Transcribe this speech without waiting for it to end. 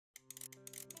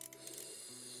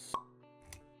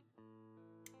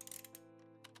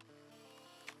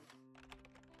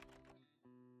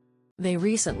They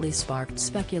recently sparked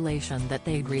speculation that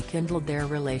they'd rekindled their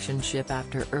relationship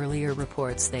after earlier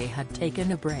reports they had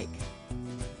taken a break.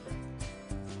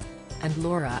 And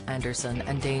Laura Anderson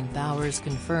and Dane Bowers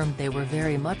confirmed they were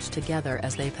very much together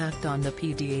as they packed on the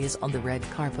PDAs on the red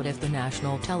carpet of the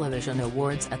National Television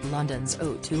Awards at London's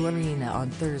O2 Arena on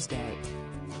Thursday.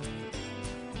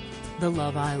 The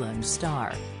Love Island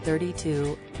star,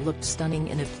 32, looked stunning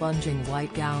in a plunging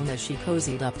white gown as she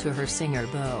cozied up to her singer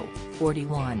beau,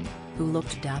 41, who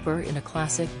looked dapper in a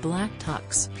classic black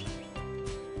tux.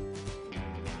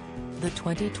 The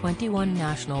 2021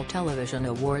 National Television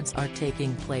Awards are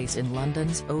taking place in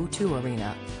London's O2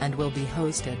 Arena, and will be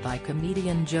hosted by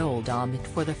comedian Joel Dommett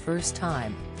for the first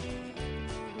time.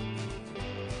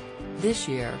 This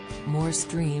year, more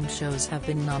stream shows have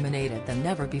been nominated than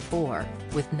ever before,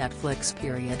 with Netflix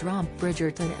period drama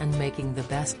Bridgerton and making the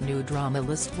Best New Drama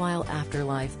list, while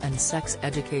Afterlife and Sex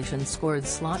Education scored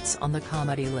slots on the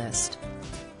comedy list.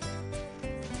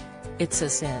 It's a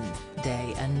Sin,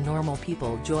 Day and Normal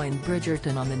People joined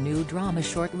Bridgerton on the new drama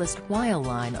shortlist, while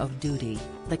Line of Duty,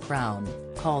 The Crown,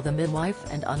 Call the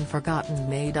Midwife and Unforgotten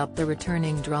made up the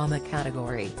returning drama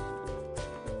category.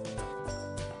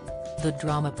 The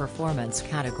drama performance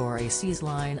category sees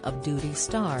Line of Duty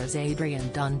stars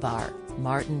Adrian Dunbar,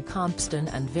 Martin Compston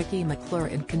and Vicky McClure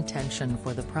in contention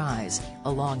for the prize,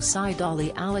 alongside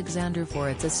Ollie Alexander for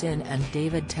It's a Sin and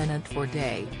David Tennant for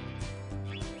Day.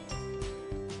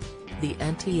 The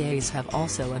NTAs have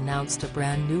also announced a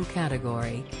brand new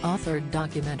category, Authored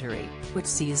Documentary, which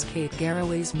sees Kate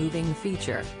Garraway's moving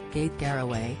feature, Kate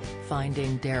Garraway,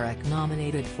 Finding Derek,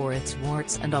 nominated for its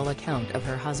warts and all account of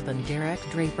her husband Derek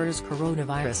Draper's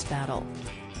coronavirus battle.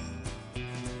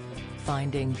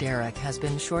 Finding Derek has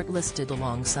been shortlisted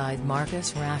alongside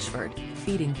Marcus Rashford,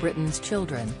 Feeding Britain's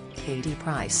Children, Katie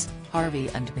Price, Harvey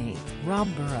and Me, Rob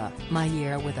Burra, My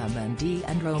Year with MND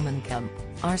and Roman Kemp,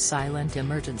 Our Silent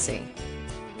Emergency.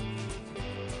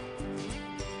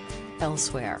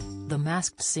 Elsewhere, The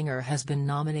Masked Singer has been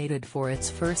nominated for its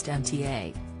first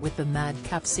NTA, with the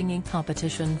madcap singing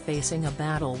competition facing a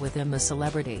battle with I'm a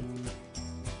Celebrity.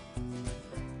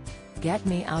 Get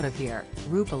Me Out of Here,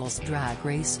 RuPaul's Drag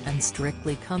Race and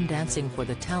Strictly Come Dancing for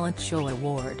the Talent Show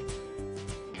Award.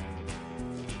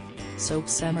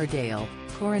 Soaps Emmerdale,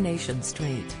 Coronation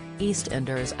Street,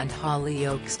 EastEnders and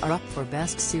Hollyoaks are up for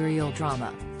Best Serial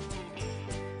Drama.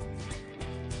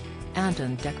 Ant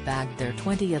and Dec bagged their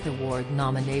 20th award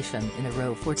nomination in a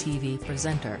row for TV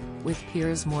presenter, with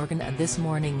Piers Morgan and This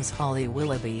Morning's Holly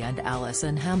Willoughby and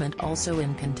Alison Hammond also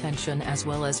in contention, as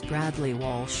well as Bradley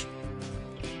Walsh.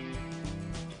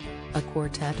 A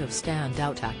quartet of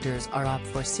standout actors are up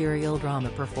for serial drama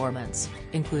performance,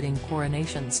 including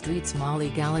Coronation Street's Molly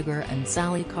Gallagher and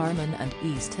Sally Carman and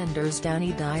EastEnders'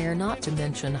 Danny Dyer, not to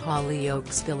mention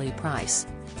Hollyoaks' Billy Price.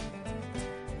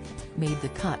 Made the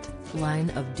cut, Line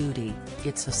of Duty,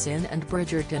 It's a Sin and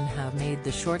Bridgerton have made the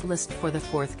shortlist for the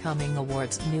forthcoming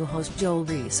awards. New host Joel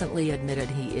recently admitted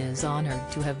he is honored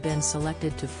to have been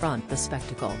selected to front the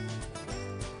spectacle.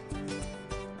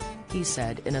 He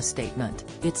said in a statement,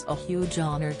 "It's a huge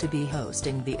honor to be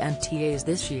hosting the NTAs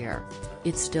this year.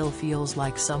 It still feels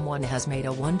like someone has made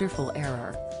a wonderful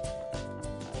error.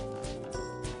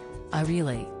 I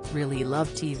really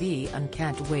love TV and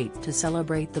can't wait to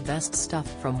celebrate the best stuff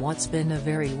from what's been a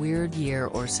very weird year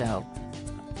or so."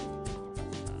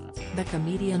 The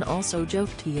comedian also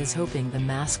joked he is hoping The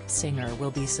Masked Singer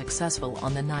will be successful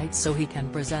on the night so he can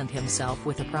present himself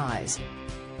with a prize.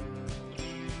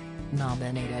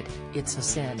 Nominated, It's a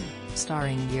Sin,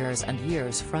 starring Years and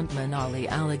Years frontman Ollie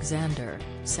Alexander,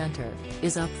 Center,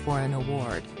 is up for an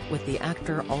award, with the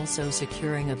actor also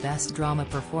securing a Best Drama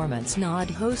Performance nod.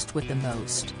 Host with the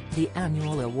most, the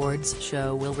annual awards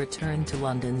show will return to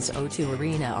London's O2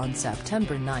 Arena on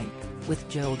September 9, with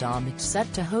Joel Dommett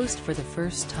set to host for the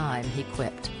first time. He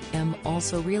quipped, "I'm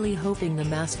also really hoping The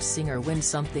Masked Singer wins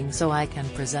something so I can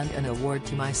present an award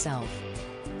to myself.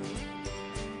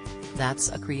 That's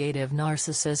a creative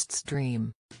narcissist's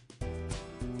dream."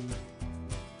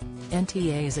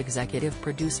 NTA's executive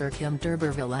producer Kim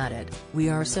D'Urberville added, "We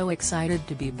are so excited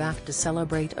to be back to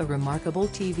celebrate a remarkable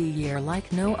TV year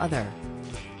like no other.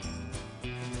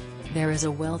 There is a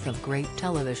wealth of great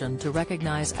television to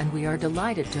recognize and we are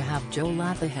delighted to have Joel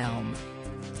at the helm.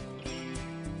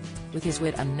 With his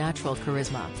wit and natural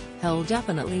charisma, he'll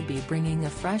definitely be bringing a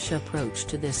fresh approach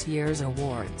to this year's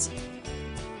awards."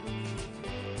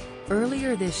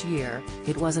 Earlier this year,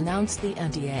 it was announced the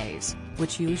NTAs,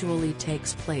 which usually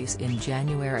takes place in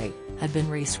January, had been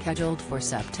rescheduled for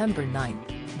September 9,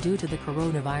 due to the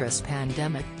coronavirus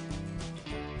pandemic.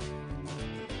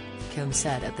 Kim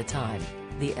said at the time,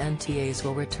 The NTAs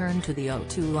will return to the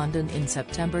O2 London in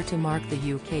September to mark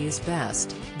the UK's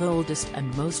best, boldest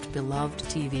and most beloved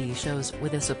TV shows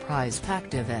with a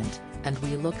surprise-packed event, and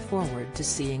we look forward to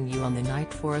seeing you on the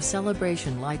night for a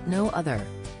celebration like no other.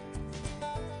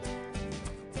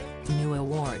 New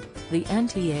award: the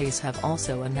NTAs have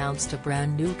also announced a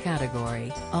brand new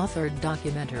category, authored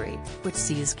documentary, which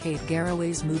sees Kate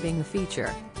Garraway's moving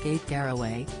feature, Kate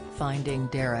Garraway, Finding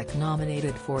Derek,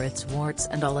 nominated for its warts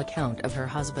and all account of her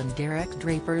husband Derek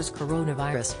Draper's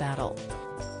coronavirus battle.